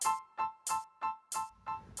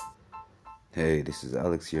Hey, this is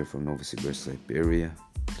Alex here from Novosibirsk, Siberia,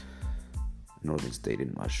 a northern state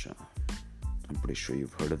in Russia. I'm pretty sure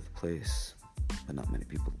you've heard of the place, but not many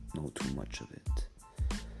people know too much of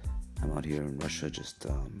it. I'm out here in Russia just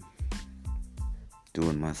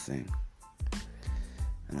doing my thing,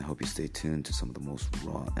 and I hope you stay tuned to some of the most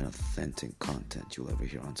raw and authentic content you'll ever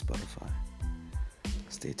hear on Spotify.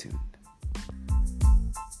 Stay tuned.